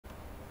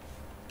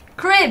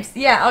Cribz,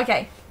 yeah,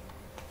 okay.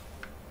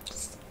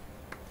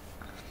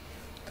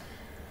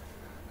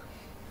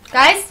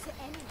 Guys,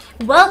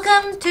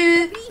 welcome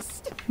to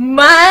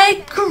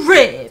my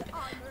crib.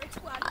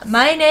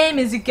 My name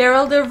is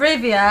Geralt of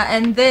Rivia,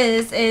 and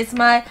this is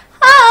my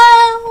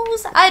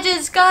house. I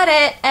just got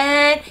it,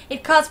 and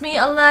it cost me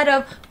a lot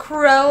of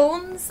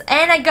crowns.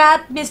 And I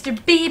got Mr.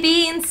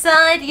 BB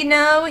inside, you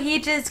know, he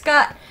just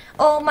got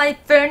all my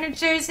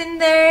furnitures in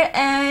there,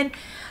 and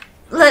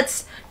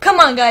come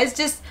on guys,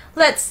 just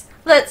let's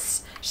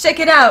check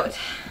it out.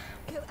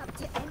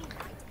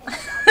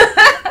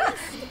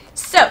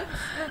 So,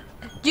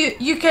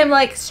 you came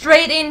like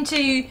straight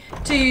into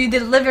the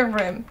living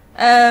room.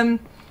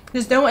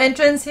 There's no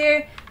entrance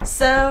here,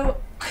 so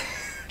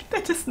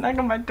they just knocked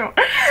on my door.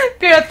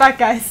 Be right back,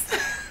 guys.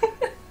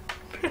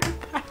 Be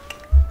right back.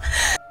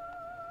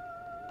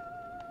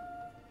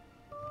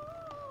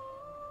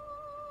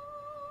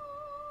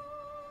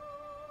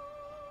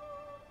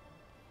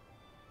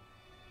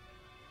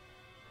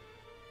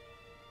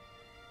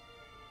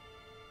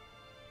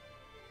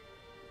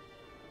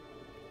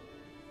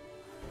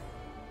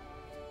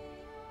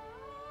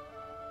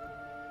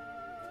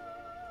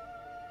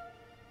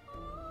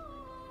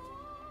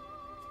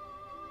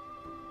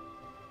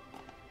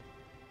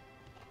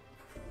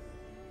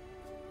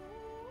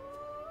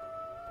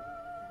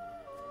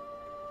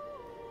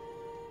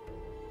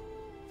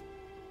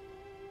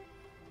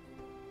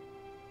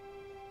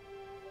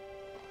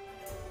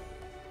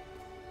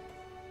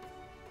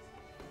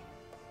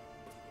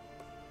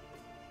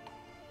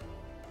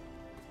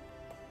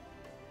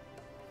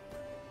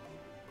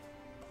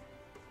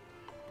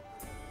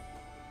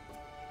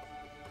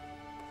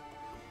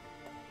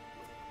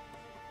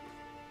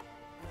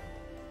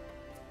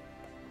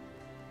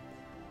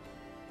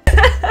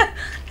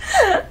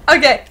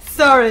 Okay,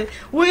 sorry.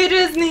 We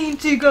just need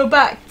to go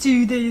back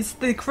to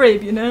the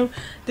crib, you know?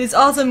 This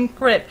awesome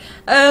crib.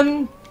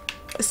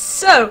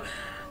 So,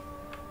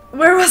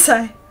 where was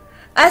I?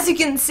 As you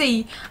can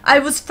see, I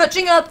was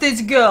fetching up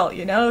this girl,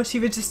 you know? She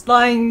was just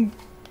lying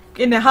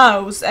in the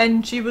house,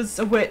 and she was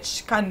a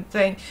witch kind of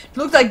thing. She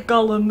looked like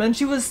Gollum, and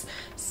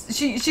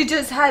she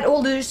just had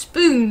all the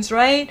spoons,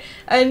 right?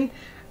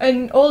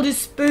 And all the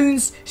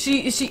spoons,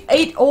 she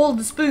ate all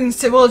the spoons.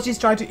 So, well, she's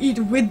trying to eat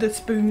with the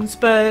spoons,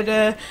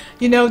 but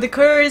you know, the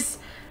curse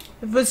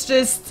was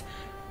just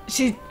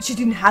she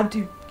didn't have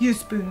to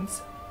use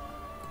spoons.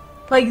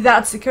 Like,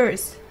 that's the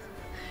curse.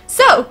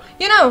 So,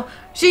 you know,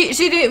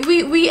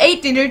 we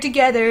ate dinner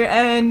together,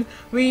 and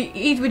we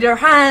eat with our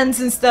hands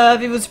and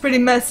stuff. It was pretty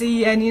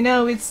messy, and you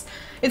know, it's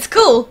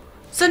cool.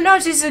 So now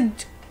she's an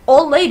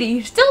old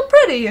lady, still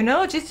pretty, you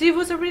know. She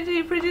was a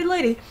really pretty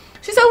lady.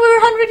 She's over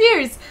 100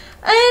 years.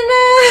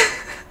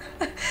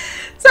 And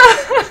so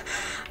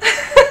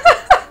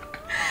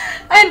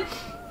and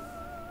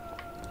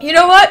you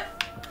know what?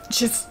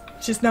 She's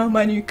now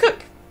my new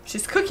cook.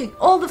 She's cooking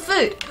all the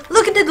food.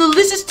 Look at the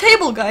delicious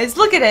table, guys.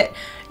 Look at it.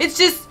 It's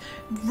just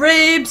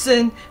ribs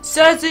and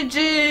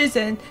sausages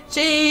and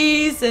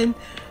cheese, and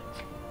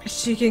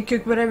she can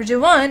cook whatever you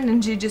want,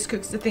 and she just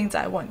cooks the things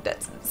I want.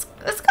 That's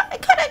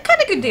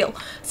kind of good deal.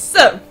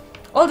 So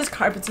all these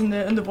carpets in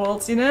the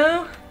walls, you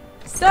know.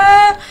 So,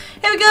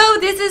 here we go,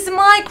 this is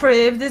my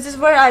crib, this is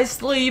where I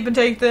sleep and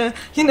take the,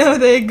 you know,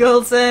 the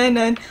girls in,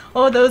 and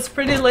all those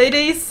pretty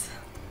ladies.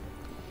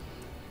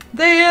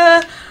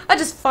 I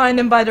just find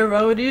them by the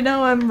road, you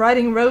know, I'm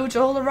riding roads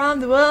all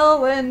around the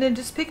world, and then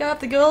just pick up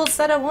the girls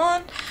that I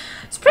want.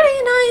 It's pretty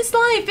nice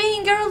life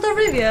being Geralt of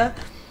Rivia.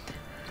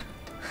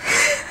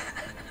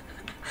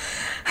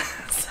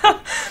 So,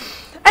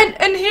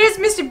 and here's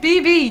Mr.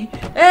 BB.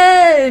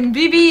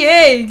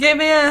 BBA, give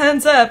me a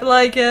hands up,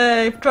 like,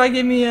 try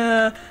give me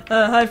a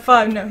high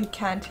five. No, he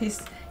can't,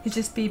 he's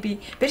just BB.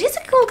 But he's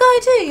a cool guy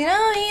too, you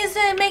know, he's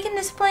making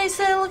this place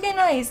looking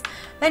nice.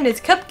 And there's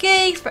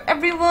cupcakes for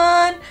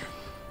everyone.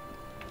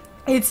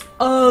 It's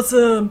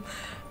awesome.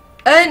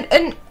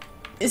 And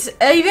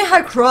I even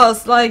had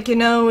cross, like, you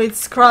know,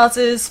 it's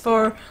crosses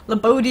for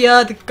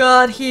Labodia, the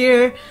god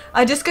here.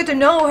 I just got to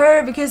know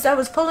her because I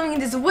was following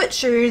this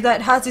Witcher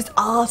that has this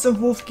awesome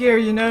wolf gear,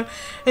 you know,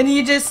 and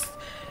he just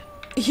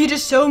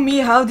showed me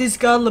how this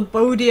god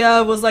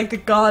Labodia was like the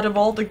god of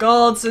all the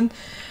gods, and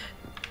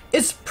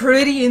it's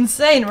pretty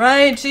insane,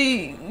 right?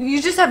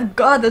 You just have a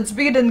god that's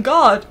bigger than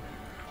God.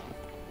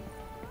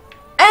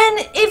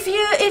 And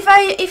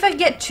if I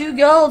get two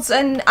girls,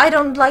 and I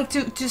don't like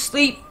to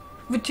sleep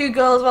with two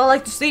girls, well, I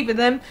like to sleep with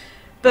them,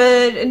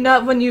 but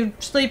not when you're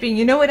sleeping,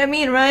 you know what I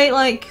mean, right?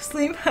 Like,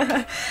 sleep.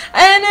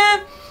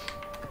 And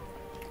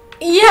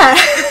yeah.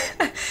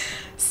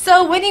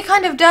 So when you're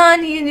kind of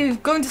done, you're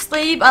going to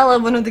sleep, I'll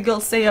let one of the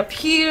girls stay up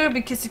here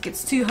because it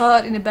gets too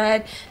hot in the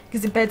bed,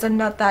 because the beds are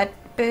not that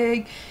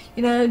big.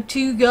 You know,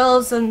 two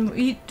girls and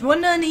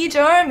one on each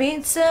arm.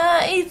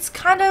 It's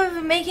kind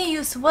of making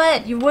you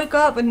sweat. You wake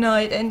up at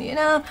night, and you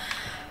know,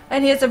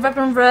 and here's a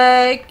weapon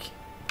rack.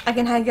 I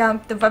can hang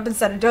out the weapons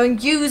that I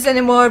don't use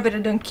anymore, but I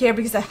don't care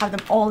because I have them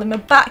all in my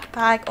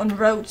backpack on the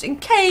road in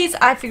case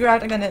I figure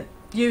out I'm gonna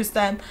use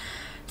them.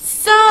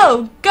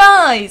 So,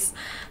 guys,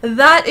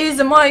 that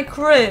is my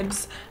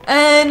cribs.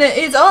 And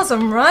it's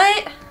awesome,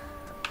 right?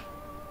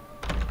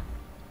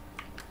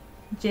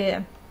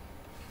 Yeah.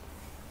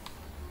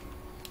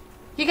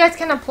 You guys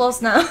can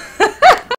applause now.